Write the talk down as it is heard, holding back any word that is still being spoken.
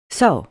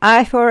So,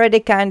 I've already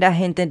kinda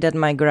hinted that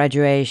my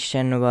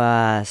graduation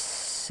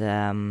was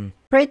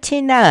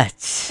pretty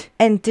nuts.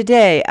 And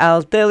today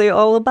I'll tell you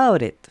all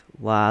about it,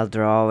 while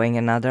drawing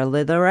another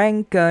little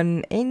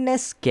ren-kun in a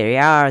scary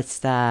art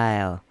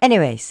style.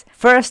 Anyways,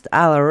 first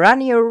I'll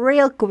run you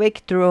real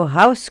quick through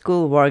how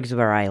school works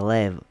where I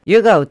live.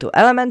 You go to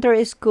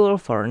elementary school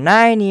for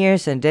 9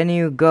 years and then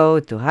you go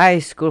to high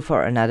school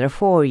for another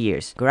 4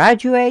 years.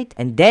 Graduate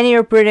and then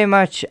you're pretty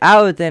much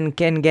out and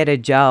can get a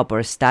job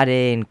or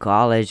study in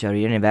college or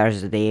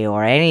university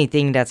or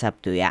anything that's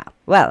up to ya.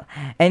 Well,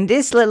 and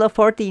this little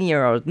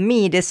 14-year-old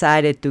me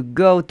decided to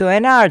go to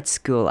an art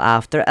school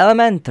after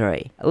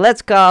elementary.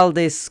 Let's call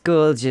this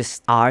school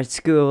just art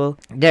school.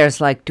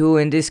 There's like 2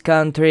 in this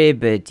country,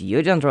 but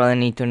you don't really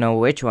need to know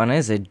which one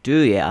is it,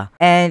 do ya?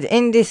 And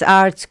in this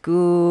art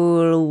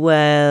school,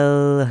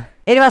 well,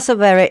 it was a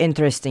very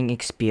interesting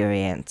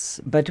experience,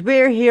 but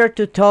we're here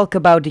to talk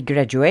about the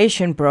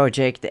graduation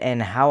project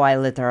and how I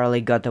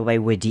literally got away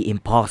with the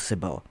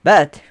impossible.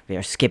 But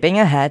we're skipping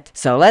ahead,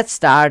 so let's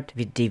start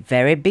with the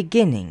very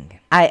beginning.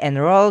 I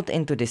enrolled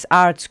into this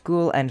art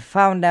school and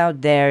found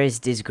out there is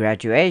this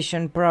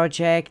graduation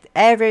project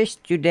every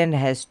student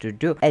has to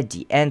do at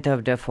the end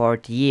of the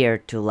 4th year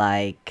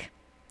to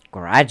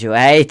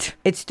graduate.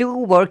 It's 2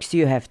 works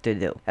you have to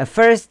do.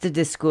 First,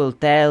 the school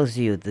tells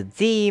you the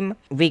theme,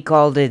 we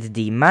called it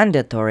the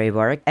mandatory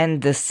work,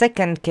 and the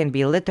second can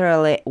be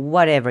literally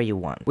whatever you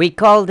want. We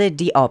called it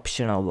the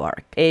optional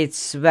work.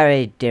 It's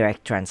very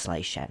direct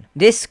translation.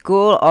 This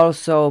school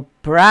also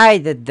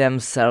prided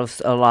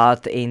themselves a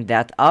lot in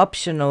that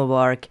optional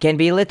work can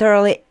be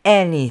literally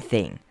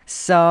anything.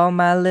 So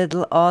my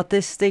little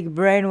autistic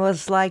brain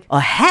was like, oh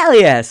hell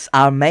yes,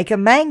 I'll make a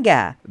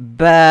manga.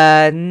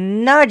 But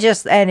not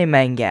just any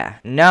manga.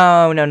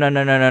 No.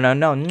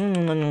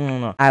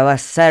 I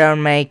was set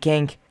on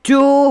making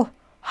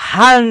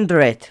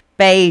 200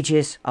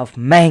 pages of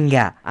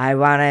manga. I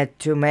wanted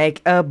to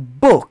make a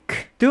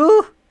book.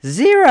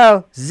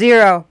 200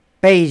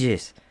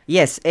 pages.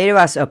 Yes, it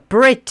was a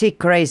pretty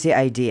crazy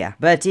idea.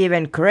 But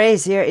even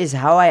crazier is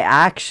how I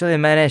actually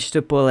managed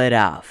to pull it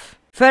off.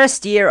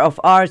 First year of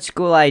art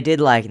school I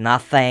did like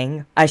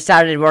nothing. I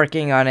started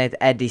working on it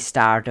at the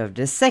start of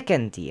the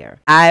 2nd year.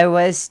 I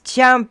was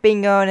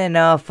jumping on and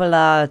off a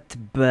lot,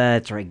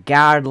 but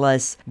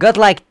regardless, got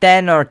like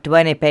 10 or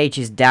 20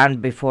 pages done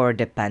before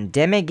the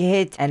pandemic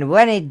hit, and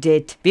when it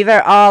did, we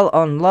were all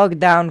on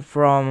lockdown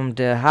from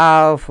the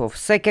half of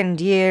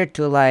 2nd year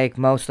to like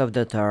most of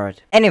the 3rd.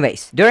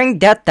 Anyways, during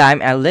that time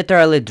I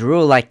literally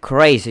drew like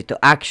crazy to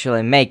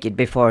actually make it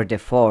before the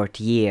 4th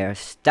year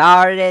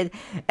started,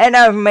 and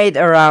I've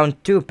made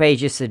around 2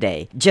 pages a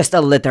day, just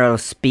a literal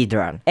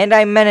speedrun, and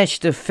I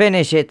managed to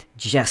finish it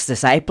just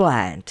as I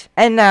planned.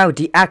 And now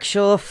the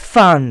actual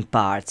fun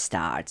part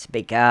starts,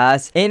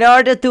 because in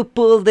order to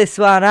pull this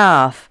one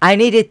off, I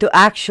needed to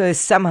actually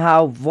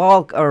somehow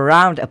walk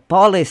around a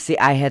policy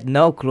I had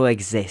no clue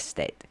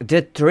existed.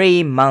 The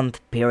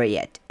 3-month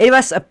period. It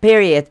was a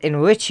period in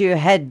which you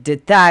had the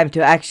time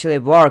to actually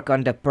work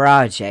on the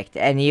project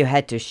and you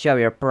had to show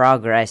your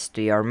progress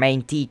to your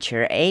main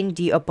teacher and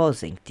the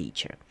opposing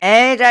teacher.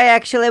 And I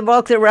actually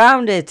walked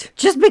around it,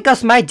 just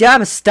because my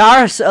damn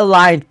stars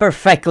aligned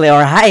perfectly,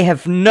 or I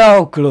have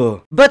no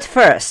clue. But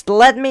first,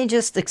 let me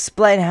just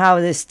explain how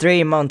this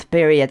 3-month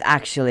period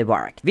actually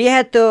worked. We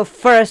had to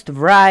first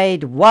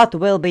write what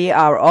will be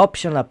our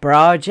optional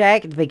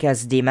project,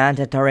 because the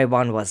mandatory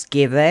one was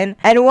given,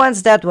 and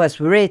once that was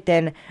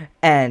written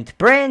and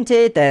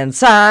printed and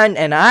signed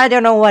and I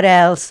don't know what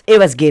else, it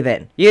was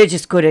given. You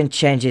just couldn't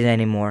change it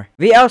anymore.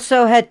 We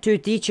also had 2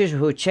 teachers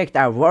who checked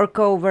our work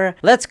over.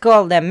 Let's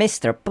call them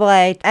Mr.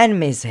 Plate and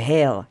Miss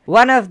Hill.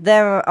 One of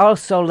them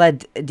also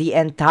led the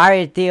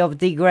entirety of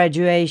the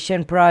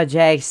graduation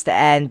projects,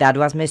 and that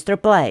was Mr.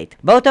 Plate.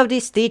 Both of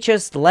these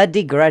teachers led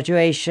the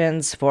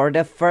graduations for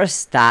the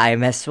first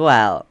time as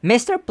well.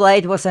 Mr.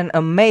 Plate was an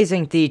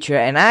amazing teacher,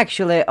 and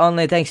actually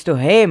only thanks to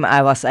him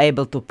I was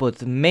able to put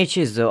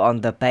Michizu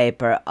on the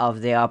paper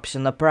of the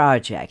optional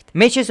project.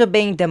 Michizu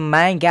being the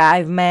manga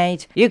I've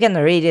made. You can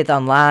read it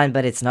online,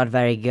 but it's not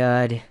very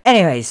good.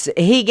 Anyways,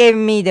 he gave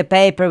me the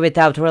paper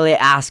without really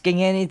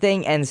asking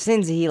anything, and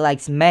since he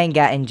likes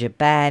manga in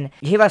Japan,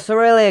 he was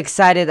really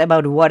excited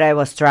about what I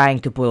was trying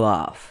to pull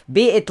off.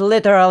 Be it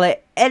literally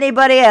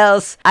anybody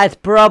else,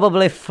 I'd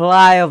probably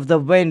fly off the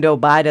window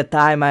by the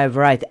time I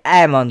write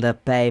M on the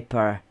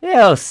paper.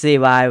 You'll see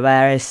why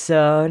very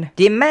soon.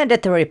 The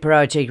mandatory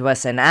project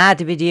was an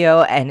ad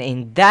video, and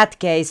in that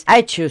case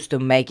I choose to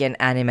make an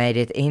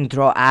animated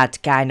intro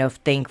ad kind of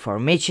thing for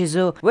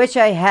Michizu, which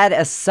I had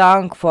a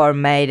song for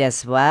made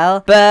as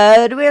well,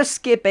 but we're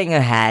skipping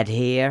ahead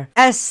here.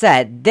 As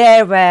said,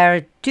 there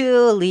were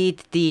two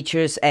lead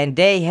teachers and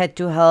they had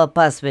to help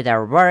us with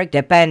our work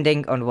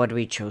depending on what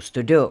we chose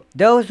to do.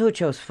 Those who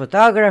chose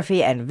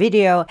photography and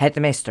video had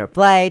Mr.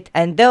 Plate,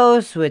 and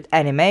those with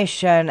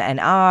animation and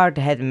art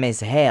had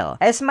Miss Hill.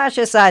 As much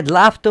as I'd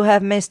love to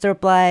have Mr.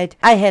 Plate,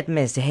 I had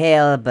Miss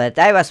Hill, but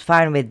I was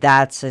fine with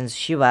that since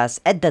she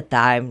was, at the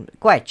time,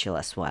 quite chill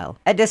as well.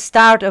 At the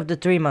start of the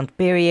 3-month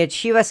period,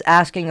 she was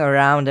asking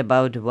around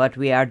about what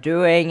we are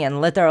doing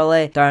and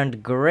literally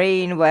turned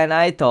green when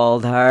I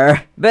told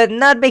her. But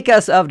not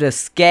because of the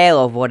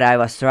scale of what I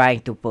was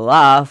trying to pull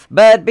off,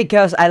 but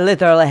because I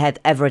literally had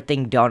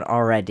everything done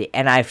already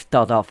and I've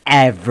thought of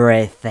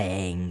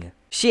everything.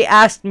 She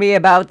asked me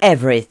about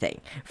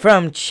everything,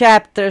 from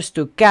chapters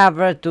to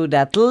cover to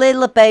that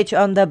little page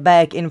on the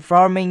back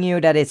informing you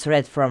that it's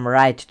read from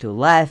right to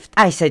left.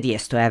 I said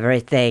yes to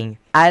everything.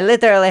 I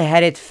literally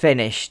had it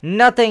finished,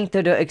 nothing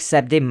to do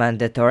except the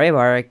mandatory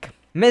work.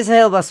 Miss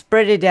Hill was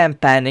pretty damn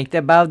panicked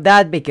about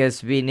that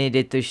because we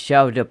needed to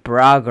show the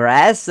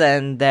progress,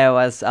 and there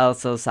was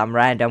also some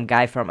random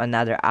guy from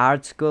another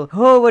art school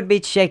who would be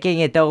checking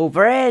it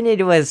over, and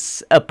it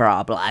was a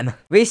problem.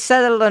 We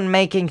settled on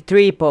making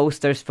 3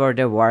 posters for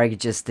the work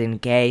just in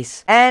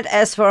case. And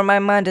as for my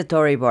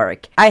mandatory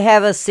work, I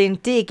have a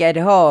Cintiq at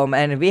home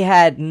and we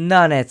had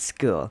none at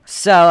school.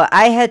 So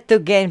I had to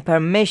gain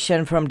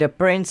permission from the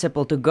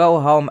principal to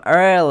go home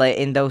early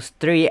in those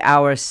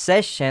 3-hour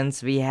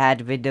sessions we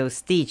had with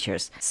those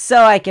teachers,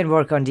 so I can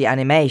work on the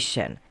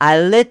animation. I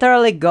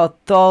literally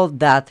got told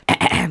that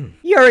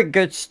you're a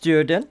good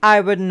student.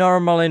 I would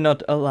normally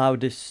not allow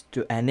this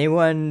to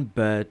anyone,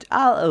 but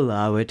I'll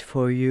allow it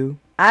for you.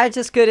 I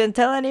just couldn't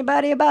tell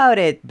anybody about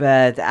it,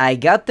 but I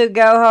got to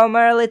go home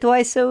early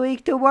twice a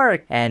week to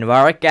work, and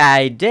work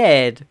I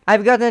did.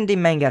 I've gotten the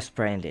mangas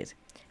printed.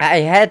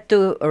 I had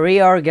to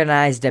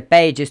reorganize the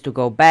pages to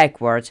go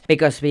backwards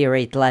because we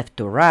read left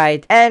to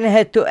right, and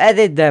had to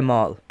edit them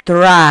all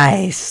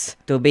thrice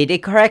to be the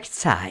correct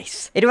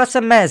size. It was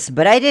a mess,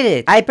 but I did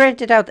it. I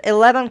printed out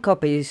 11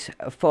 copies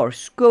for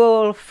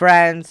school,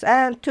 friends,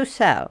 and to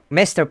sell.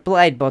 Mr.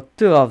 Plate bought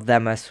 2 of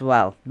them as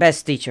well.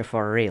 Best teacher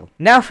for real.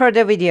 Now for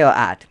the video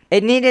ad.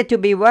 It needed to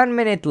be 1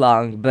 minute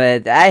long,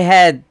 but I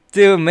had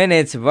 2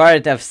 minutes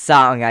worth of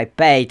song I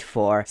paid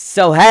for.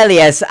 So hell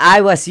yes, I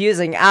was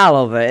using all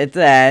of it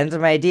and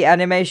made the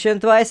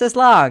animation twice as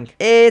long.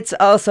 It's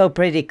also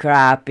pretty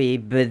crappy,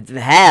 but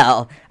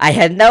hell, I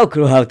had no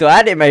clue how to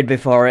animate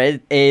before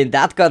it. In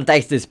that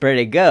context, it's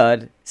pretty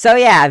good. So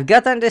yeah, I've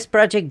gotten this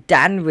project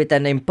done with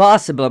an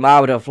impossible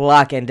amount of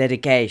luck and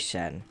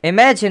dedication.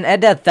 Imagine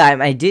at that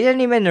time I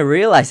didn't even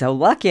realize how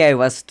lucky I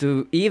was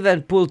to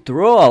even pull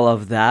through all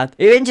of that.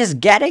 Even just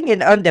getting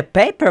it on the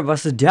paper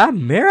was a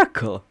damn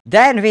miracle.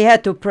 Then we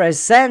had to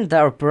present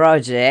our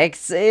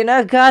projects in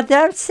a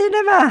goddamn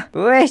cinema,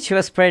 which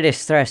was pretty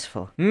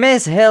stressful.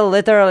 Miss Hill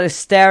literally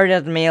stared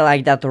at me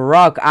like that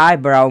rock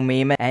eyebrow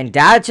meme, and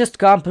that just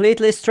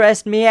completely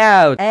stressed me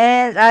out.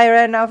 And I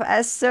ran off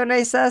as soon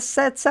as I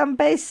said some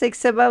basics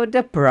about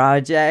the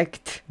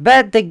project.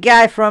 But the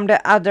guy from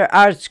the other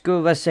art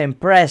school was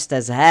impressed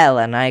as hell,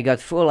 and I got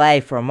full A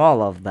from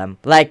all of them.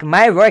 Like,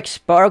 my work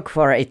spoke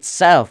for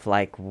itself,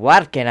 like,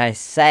 what can I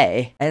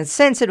say? And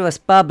since it was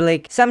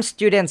public, some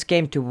students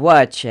came to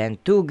watch,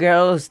 and 2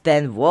 girls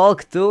then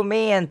walked to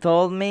me and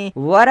told me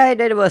what I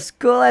did was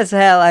cool as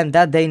hell and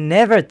that they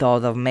never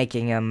thought of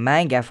making a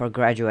manga for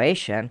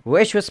graduation,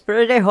 which was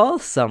pretty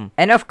wholesome.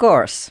 And of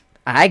course,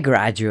 I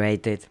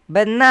graduated.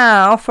 But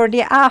now for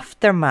the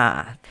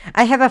aftermath.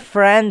 I have a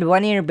friend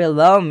 1 year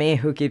below me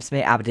who keeps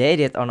me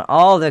updated on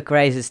all the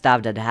crazy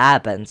stuff that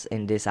happens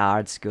in this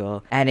art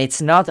school. And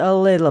it's not a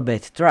little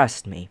bit,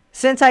 trust me.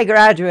 Since I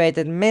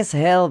graduated, Miss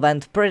Hill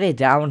went pretty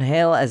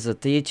downhill as a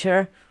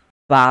teacher.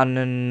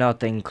 Pun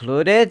not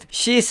included.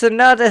 She's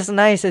not as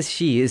nice as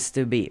she used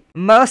to be.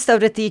 Most of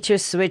the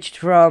teachers switched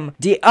from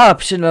 "the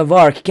optional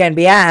work can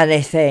be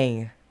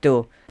anything"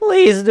 to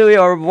 "please do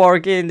your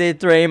work in the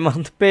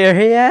 3-month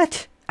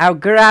period." Our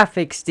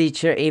graphics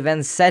teacher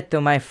even said to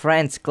my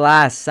friend's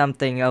class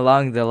something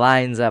along the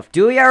lines of,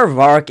 "Do your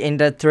work in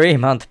the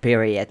 3-month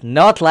period,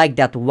 not like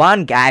that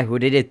one guy who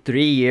did it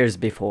 3 years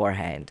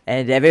beforehand."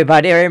 And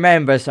everybody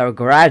remembers our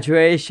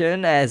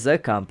graduation as a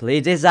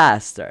complete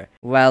disaster.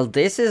 Well,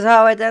 this is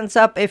how it ends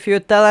up if you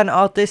tell an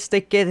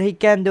autistic kid he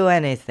can do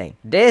anything.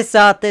 This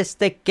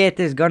autistic kid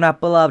is gonna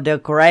pull off the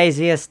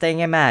craziest thing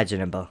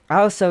imaginable.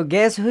 Also,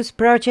 guess whose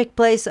project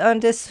plays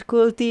on the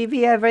school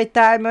TV every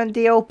time on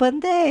the open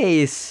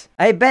days?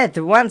 I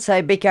bet once I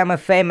become a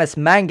famous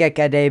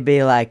mangaka they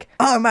be like,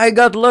 "Oh my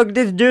god, look,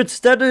 this dude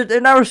studied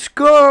in our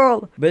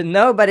school!" But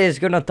nobody's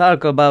gonna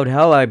talk about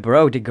how I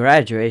broke the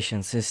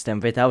graduation system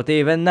without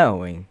even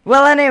knowing.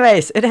 Well,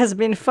 anyways, it has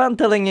been fun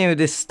telling you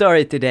this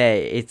story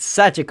today. It's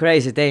such a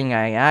crazy thing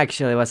I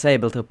actually was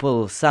able to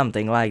pull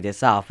something like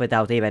this off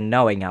without even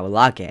knowing how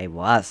lucky I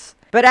was.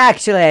 But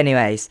actually,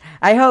 anyways,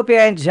 I hope you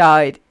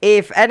enjoyed.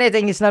 If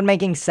anything is not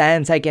making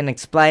sense, I can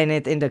explain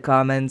it in the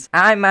comments.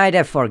 I might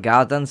have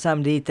forgotten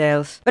some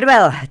details. But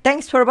well,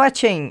 thanks for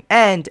watching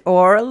and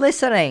or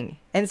listening.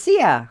 And see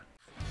ya!